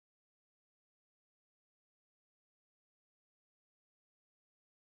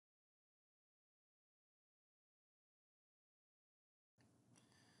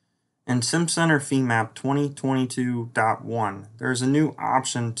In Simcenter Femap 2022.1, there's a new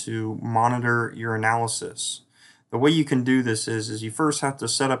option to monitor your analysis. The way you can do this is you first have to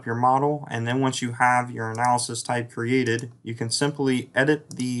set up your model, and then once you have your analysis type created, you can simply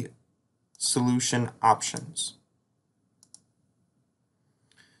edit the solution options.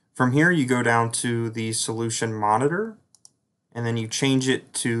 From here, you go down to the solution monitor, and then you change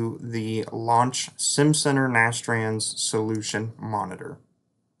it to the Launch Simcenter Nastran Solution Monitor.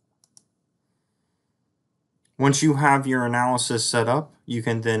 Once you have your analysis set up, you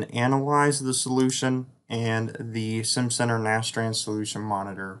can then analyze the solution and the Simcenter Nastran Solution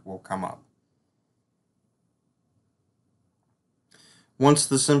Monitor will come up. Once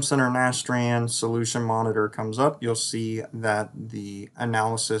the Simcenter Nastran Solution Monitor comes up, you'll see that the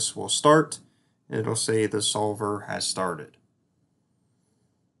analysis will start. It'll say the solver has started.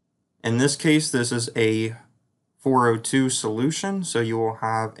 In this case, this is a 402 solution, so you will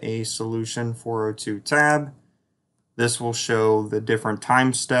have a Solution 402 tab. This will show the different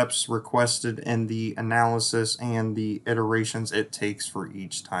time steps requested in the analysis and the iterations it takes for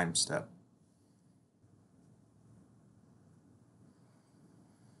each time step.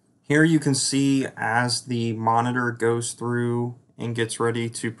 Here you can see as the monitor goes through and gets ready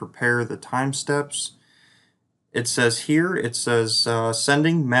to prepare the time steps, it says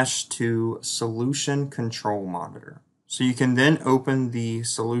sending mesh to Solution Control Monitor. So you can then open the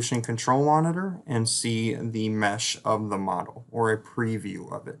Solution Control Monitor and see the mesh of the model, or a preview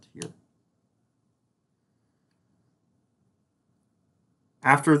of it here.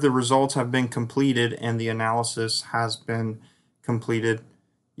 After the results have been completed and the analysis has been completed,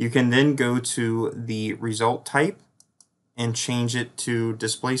 you can then go to the result type and change it to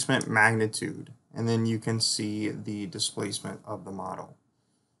displacement magnitude, and then you can see the displacement of the model.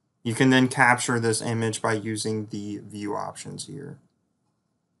 You can then capture this image by using the view options here.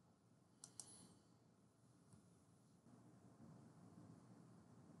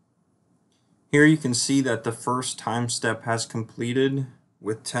 Here you can see that the first time step has completed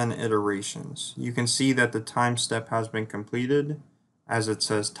with 10 iterations. You can see that the time step has been completed as it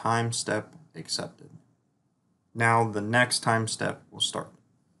says time step accepted. Now the next time step will start.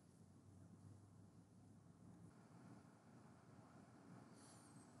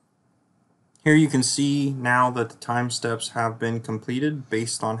 Here you can see now that the time steps have been completed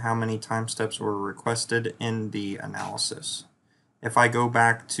based on how many time steps were requested in the analysis. If I go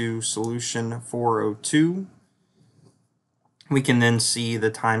back to Solution 402, we can then see the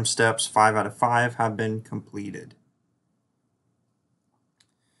time steps 5 out of 5 have been completed.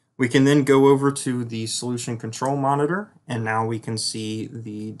 We can then go over to the Solution Control Monitor, and now we can see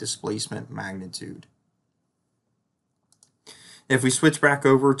the displacement magnitude. If we switch back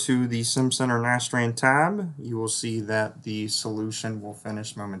over to the Simcenter Nastran tab, you will see that the solution will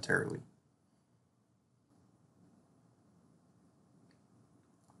finish momentarily.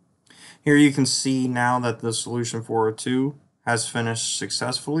 Here you can see now that the Solution 402 has finished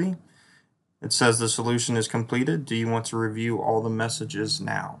successfully. It says the solution is completed. Do you want to review all the messages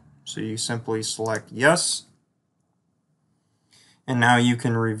now? So you simply select yes. And now you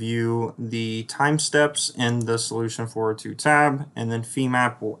can review the time steps in the Solution 402 tab, and then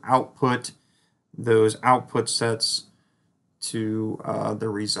Femap will output those output sets to the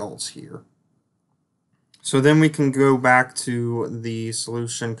results here. So then we can go back to the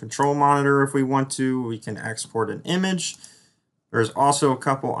Solution Control Monitor if we want to. We can export an image. There's also a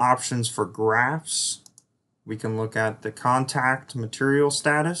couple options for graphs. We can look at the contact material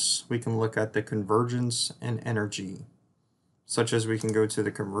status. We can look at the convergence and energy. Such as we can go to the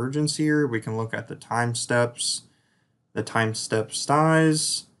convergence here, we can look at the time steps, the time step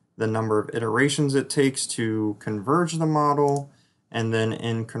size, the number of iterations it takes to converge the model, and then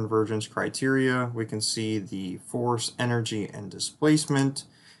in convergence criteria, we can see the force, energy, and displacement,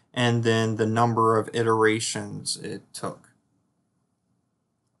 and then the number of iterations it took.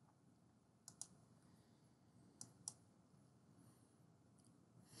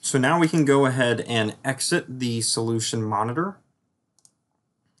 So now we can go ahead and exit the solution monitor.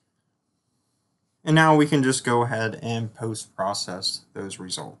 And now we can just go ahead and post-process those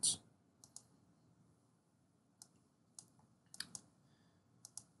results.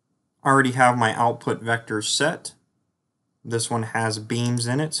 I already have my output vector set. This one has beams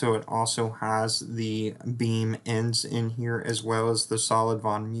in it, so it also has the beam ends in here as well as the solid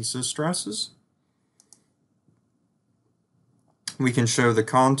von Mises stresses. We can show the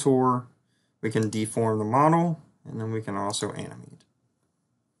contour, we can deform the model, and then we can also animate.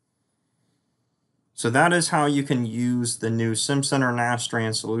 So that is how you can use the new Simcenter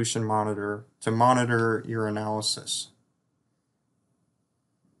Nastran Solution Monitor to monitor your analysis.